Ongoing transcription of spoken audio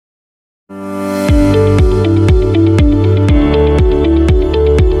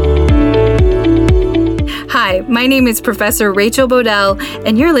My name is Professor Rachel Bodell,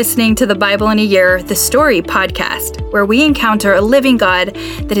 and you're listening to the Bible in a Year, the Story podcast, where we encounter a living God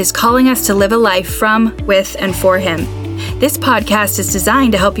that is calling us to live a life from, with, and for Him. This podcast is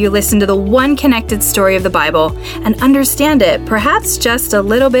designed to help you listen to the one connected story of the Bible and understand it, perhaps just a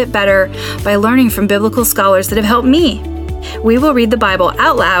little bit better, by learning from biblical scholars that have helped me. We will read the Bible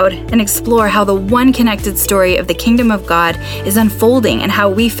out loud and explore how the one connected story of the kingdom of God is unfolding and how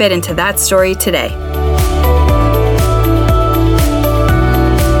we fit into that story today.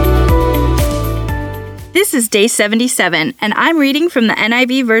 This is day 77, and I'm reading from the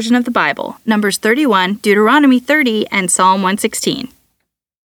NIV version of the Bible, Numbers 31, Deuteronomy 30, and Psalm 116.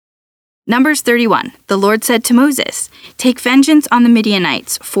 Numbers 31. The Lord said to Moses, "Take vengeance on the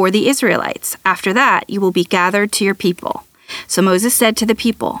Midianites for the Israelites. After that, you will be gathered to your people." So Moses said to the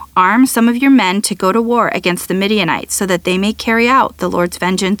people, "Arm some of your men to go to war against the Midianites so that they may carry out the Lord's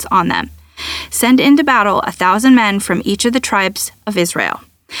vengeance on them. Send into battle 1,000 men from each of the tribes of Israel."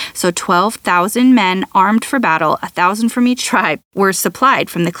 So 12,000 men armed for battle, 1,000 from each tribe, were supplied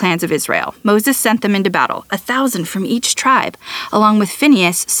from the clans of Israel. Moses sent them into battle, 1,000 from each tribe, along with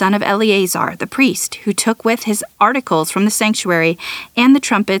Phinehas, son of Eleazar, the priest, who took with his articles from the sanctuary and the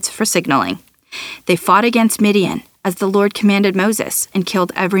trumpets for signaling. They fought against Midian, as the Lord commanded Moses, and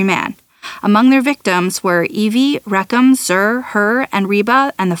killed every man. Among their victims were Evi, Rechem, Zur, Hur, and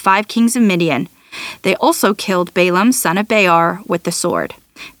Reba, and the 5 kings of Midian. They also killed Balaam, son of Beor, with the sword.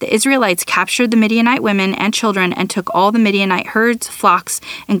 The Israelites captured the Midianite women and children and took all the Midianite herds, flocks,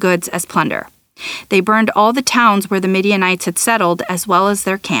 and goods as plunder. They burned all the towns where the Midianites had settled, as well as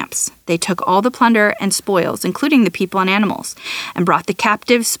their camps. They took all the plunder and spoils, including the people and animals, and brought the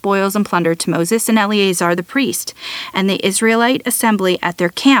captives, spoils, and plunder to Moses and Eleazar the priest, and the Israelite assembly at their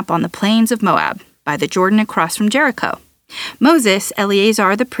camp on the plains of Moab, by the Jordan across from Jericho. Moses,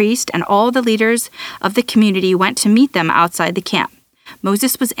 Eleazar the priest, and all the leaders of the community went to meet them outside the camp.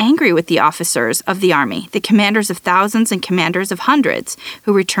 Moses was angry with the officers of the army, the commanders of thousands and commanders of hundreds,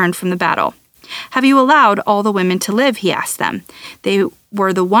 who returned from the battle. "Have you allowed all the women to live?" he asked them. They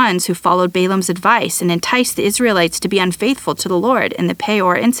were the ones who followed Balaam's advice and enticed the Israelites to be unfaithful to the Lord in the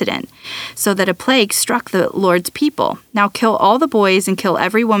Peor incident, so that a plague struck the Lord's people. "Now kill all the boys and kill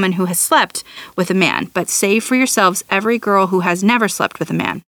every woman who has slept with a man, but save for yourselves every girl who has never slept with a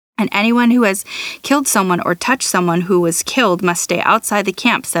man. And anyone who has killed someone or touched someone who was killed must stay outside the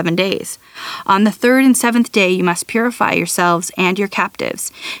camp 7 days. On the 3rd and 7th day you must purify yourselves and your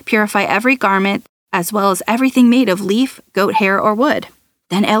captives. Purify every garment, as well as everything made of leaf, goat hair, or wood."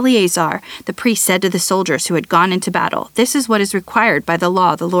 Then Eleazar, the priest, said to the soldiers who had gone into battle, "This is what is required by the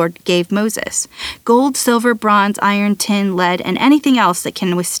law the Lord gave Moses. Gold, silver, bronze, iron, tin, lead, and anything else that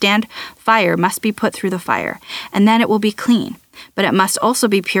can withstand fire must be put through the fire, and then it will be clean. But it must also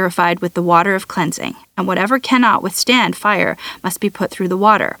be purified with the water of cleansing, and whatever cannot withstand fire must be put through the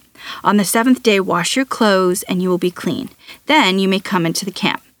water. On the 7th day wash your clothes, and you will be clean. Then you may come into the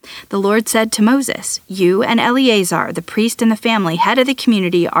camp." The Lord said to Moses, "You and Eleazar, the priest and the family head of the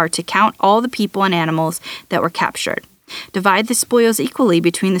community, are to count all the people and animals that were captured. Divide the spoils equally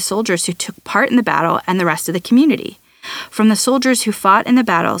between the soldiers who took part in the battle and the rest of the community. From the soldiers who fought in the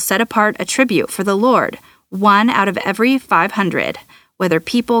battle, set apart a tribute for the Lord, 1 out of every 500, whether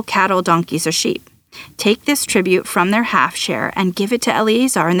people, cattle, donkeys, or sheep. Take this tribute from their half share and give it to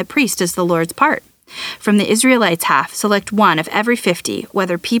Eleazar and the priest as the Lord's part. From the Israelites' half, select 1 of every 50,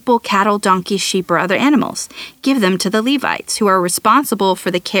 whether people, cattle, donkeys, sheep, or other animals. Give them to the Levites, who are responsible for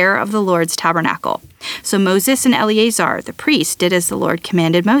the care of the Lord's tabernacle." So Moses and Eleazar, the priest, did as the Lord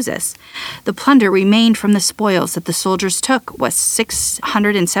commanded Moses. The plunder remained from the spoils that the soldiers took was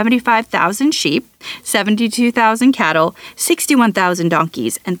 675,000 sheep, 72,000 cattle, 61,000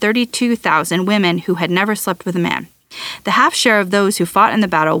 donkeys, and 32,000 women who had never slept with a man. The half share of those who fought in the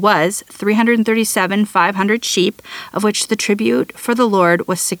battle was 337,500 sheep, of which the tribute for the Lord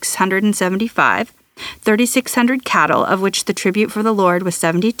was 675, 3,600 cattle, of which the tribute for the Lord was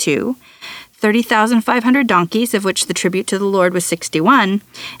 72, 30,500 donkeys, of which the tribute to the Lord was 61,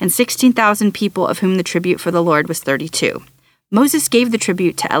 and 16,000 people, of whom the tribute for the Lord was 32. Moses gave the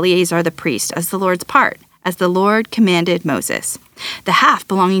tribute to Eleazar the priest as the Lord's part, as the Lord commanded Moses. The half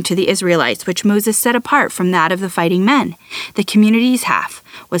belonging to the Israelites, which Moses set apart from that of the fighting men. The community's half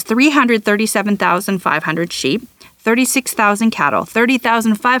was 337,500 sheep, 36,000 cattle,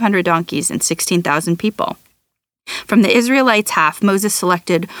 30,500 donkeys, and 16,000 people. From the Israelites' half, Moses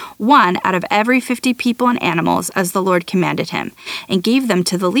selected 1 out of every 50 people and animals as the Lord commanded him, and gave them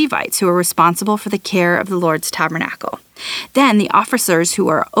to the Levites, who were responsible for the care of the Lord's tabernacle. Then the officers who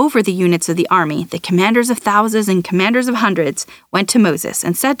were over the units of the army, the commanders of thousands and commanders of hundreds, went to Moses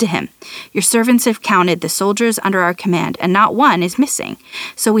and said to him, "Your servants have counted the soldiers under our command, and not one is missing.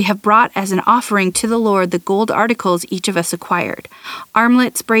 So we have brought as an offering to the Lord the gold articles each of us acquired,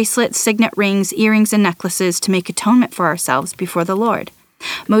 armlets, bracelets, signet rings, earrings, and necklaces to make atonement for ourselves before the Lord."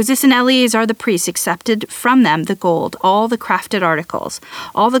 Moses and Eleazar the priests accepted from them the gold, all the crafted articles,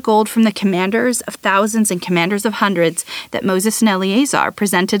 all the gold from the commanders of thousands and commanders of hundreds that Moses and Eleazar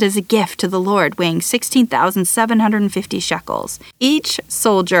presented as a gift to the Lord, weighing 16,750 shekels. Each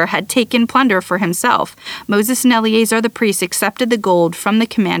soldier had taken plunder for himself. Moses and Eleazar the priests accepted the gold from the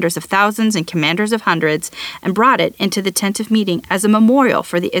commanders of thousands and commanders of hundreds and brought it into the tent of meeting as a memorial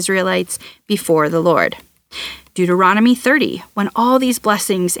for the Israelites before the Lord. Deuteronomy 30, when all these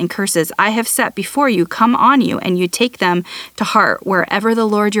blessings and curses I have set before you come on you, and you take them to heart wherever the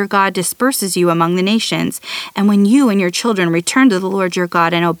Lord your God disperses you among the nations, and when you and your children return to the Lord your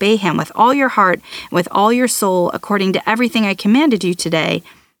God and obey him with all your heart and with all your soul according to everything I commanded you today,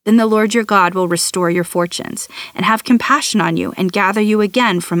 then the Lord your God will restore your fortunes and have compassion on you and gather you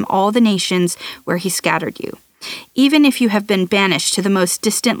again from all the nations where he scattered you. Even if you have been banished to the most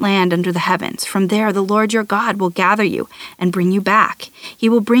distant land under the heavens, from there the Lord your God will gather you and bring you back. He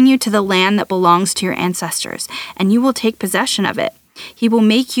will bring you to the land that belongs to your ancestors, and you will take possession of it. He will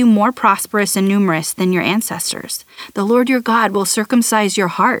make you more prosperous and numerous than your ancestors. The Lord your God will circumcise your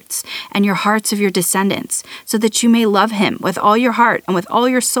hearts and your hearts of your descendants, so that you may love him with all your heart and with all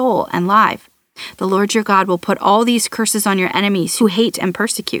your soul and life. The Lord your God will put all these curses on your enemies who hate and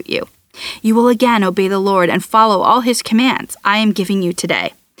persecute you. You will again obey the Lord and follow all his commands I am giving you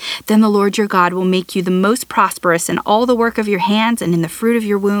today. Then the Lord your God will make you the most prosperous in all the work of your hands and in the fruit of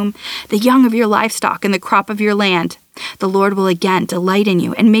your womb, the young of your livestock and the crop of your land. The Lord will again delight in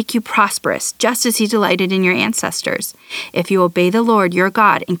you and make you prosperous, just as he delighted in your ancestors. If you obey the Lord your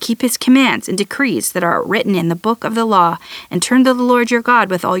God and keep his commands and decrees that are written in the book of the law, and turn to the Lord your God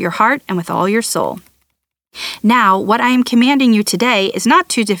with all your heart and with all your soul. Now, what I am commanding you today is not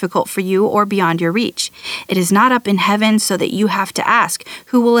too difficult for you or beyond your reach. It is not up in heaven so that you have to ask,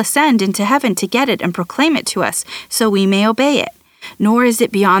 who will ascend into heaven to get it and proclaim it to us, so we may obey it. Nor is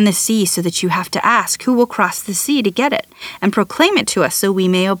it beyond the sea so that you have to ask, who will cross the sea to get it and proclaim it to us, so we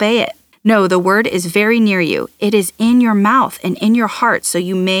may obey it. No, the word is very near you. It is in your mouth and in your heart, so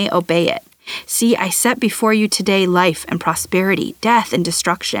you may obey it. See, I set before you today life and prosperity, death and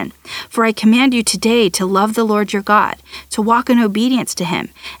destruction. For I command you today to love the Lord your God, to walk in obedience to him,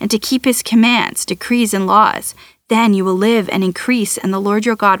 and to keep his commands, decrees, and laws. Then you will live and increase, and the Lord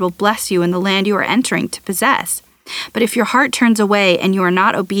your God will bless you in the land you are entering to possess. But if your heart turns away and you are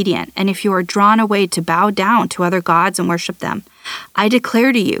not obedient, and if you are drawn away to bow down to other gods and worship them, I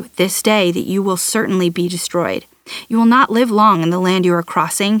declare to you this day that you will certainly be destroyed. You will not live long in the land you are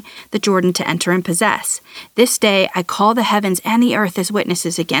crossing the Jordan to enter and possess. This day I call the heavens and the earth as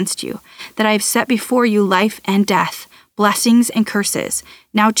witnesses against you, that I have set before you life and death, blessings and curses.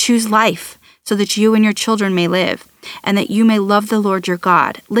 Now choose life, so that you and your children may live, and that you may love the Lord your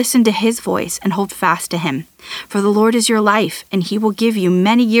God. Listen to his voice and hold fast to him. For the Lord is your life, and he will give you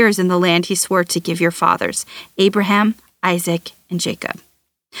many years in the land he swore to give your fathers, Abraham, Isaac, and Jacob.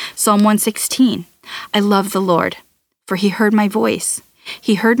 Psalm 116. I love the Lord, for he heard my voice.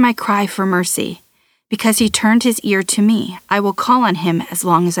 He heard my cry for mercy. Because he turned his ear to me, I will call on him as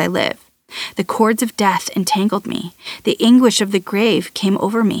long as I live. The cords of death entangled me. The anguish of the grave came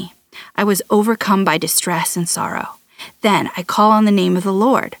over me. I was overcome by distress and sorrow. Then I call on the name of the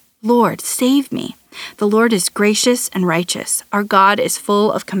Lord. Lord, save me. The Lord is gracious and righteous. Our God is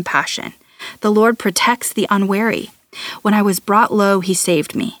full of compassion. The Lord protects the unwary. When I was brought low, he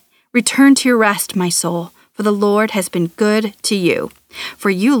saved me. Return to your rest, my soul, for the Lord has been good to you. For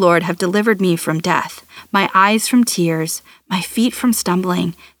you, Lord, have delivered me from death, my eyes from tears, my feet from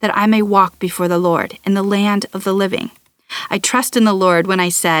stumbling, that I may walk before the Lord in the land of the living. I trust in the Lord when I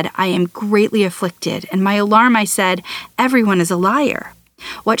said, I am greatly afflicted, and my alarm I said, everyone is a liar.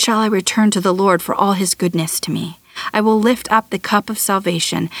 What shall I return to the Lord for all his goodness to me? I will lift up the cup of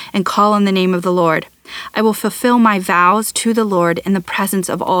salvation and call on the name of the Lord. I will fulfill my vows to the Lord in the presence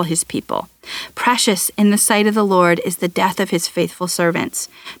of all his people. Precious in the sight of the Lord is the death of his faithful servants.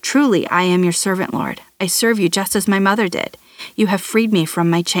 Truly, I am your servant, Lord. I serve you just as my mother did. You have freed me from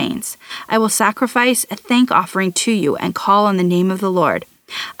my chains. I will sacrifice a thank offering to you and call on the name of the Lord.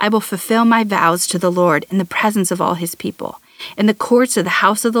 I will fulfill my vows to the Lord in the presence of all his people. In the courts of the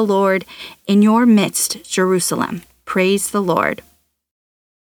house of the Lord, in your midst, Jerusalem. Praise the Lord.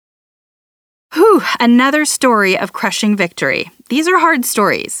 Whew, another story of crushing victory. These are hard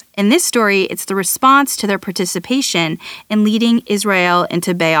stories. In this story, it's the response to their participation in leading Israel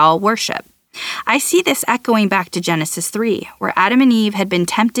into Baal worship. I see this echoing back to Genesis 3, where Adam and Eve had been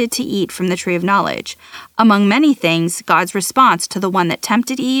tempted to eat from the tree of knowledge. Among many things, God's response to the one that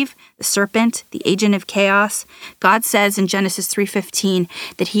tempted Eve, the serpent, the agent of chaos, God says in Genesis 3:15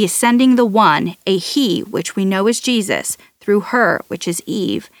 that he is sending the one, a he, which we know is Jesus, through her, which is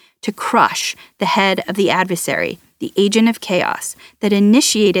Eve, to crush the head of the adversary, the agent of chaos, that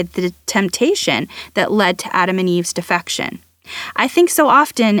initiated the temptation that led to Adam and Eve's defection. I think so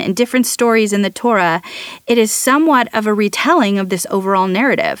often in different stories in the Torah, it is somewhat of a retelling of this overall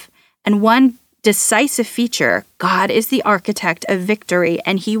narrative. And one decisive feature, God is the architect of victory,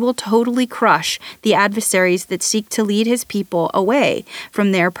 and he will totally crush the adversaries that seek to lead his people away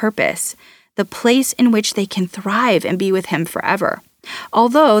from their purpose, the place in which they can thrive and be with him forever.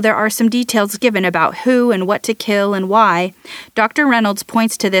 Although there are some details given about who and what to kill and why, Dr. Reynolds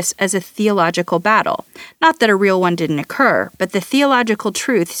points to this as a theological battle. Not that a real one didn't occur, but the theological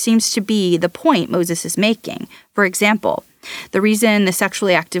truth seems to be the point Moses is making. For example, the reason the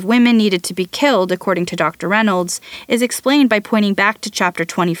sexually active women needed to be killed, according to Dr. Reynolds, is explained by pointing back to chapter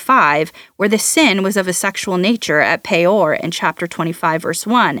 25, where the sin was of a sexual nature at Peor in chapter 25, verse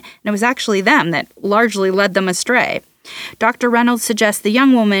 1, and it was actually them that largely led them astray. Dr. Reynolds suggests the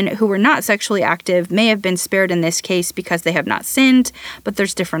young women who were not sexually active may have been spared in this case because they have not sinned, but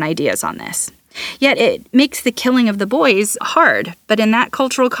there's different ideas on this. Yet it makes the killing of the boys hard, but in that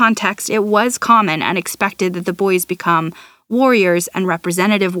cultural context, it was common and expected that the boys become warriors and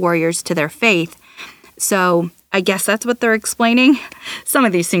representative warriors to their faith. So I guess that's what they're explaining. Some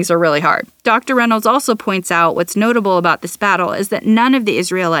of these things are really hard. Dr. Reynolds also points out what's notable about this battle is that none of the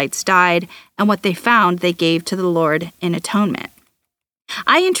Israelites died, and what they found they gave to the Lord in atonement.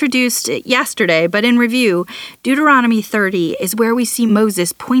 I introduced it yesterday, but in review, Deuteronomy 30 is where we see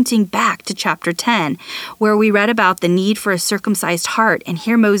Moses pointing back to chapter 10, where we read about the need for a circumcised heart. And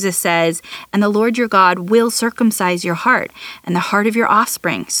here Moses says, "And the Lord your God will circumcise your heart and the heart of your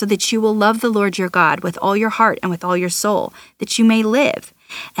offspring, so that you will love the Lord your God with all your heart and with all your soul, that you may live."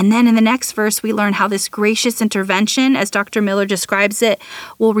 And then in the next verse, we learn how this gracious intervention, as Dr. Miller describes it,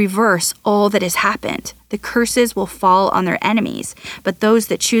 will reverse all that has happened. The curses will fall on their enemies, but those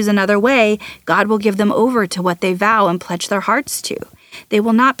that choose another way, God will give them over to what they vow and pledge their hearts to. They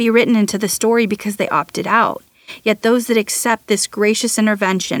will not be written into the story because they opted out. Yet those that accept this gracious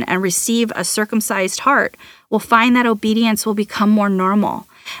intervention and receive a circumcised heart will find that obedience will become more normal.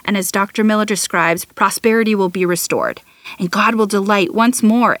 And as Dr. Miller describes, prosperity will be restored, and God will delight once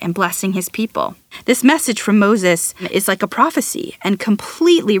more in blessing his people. This message from Moses is like a prophecy and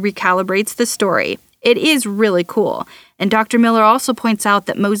completely recalibrates the story. It is really cool. And Dr. Miller also points out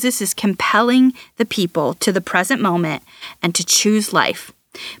that Moses is compelling the people to the present moment and to choose life.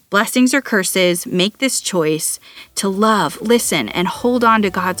 Blessings or curses, make this choice to love, listen, and hold on to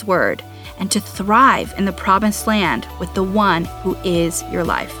God's word, and to thrive in the promised land with the one who is your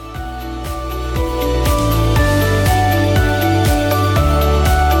life.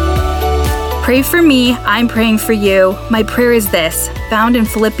 Pray for me, I'm praying for you. My prayer is this, found in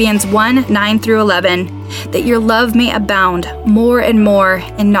Philippians 1:9-11, that your love may abound more and more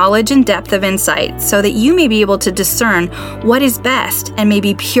in knowledge and depth of insight, so that you may be able to discern what is best and may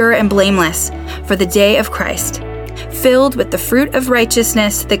be pure and blameless for the day of Christ, filled with the fruit of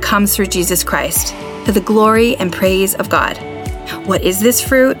righteousness that comes through Jesus Christ, to the glory and praise of God. What is this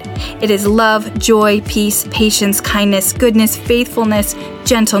fruit? It is love, joy, peace, patience, kindness, goodness, faithfulness,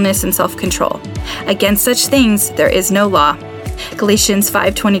 gentleness, and self-control. Against such things there is no law. Galatians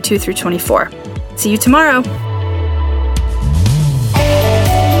 5:22-24. See you tomorrow.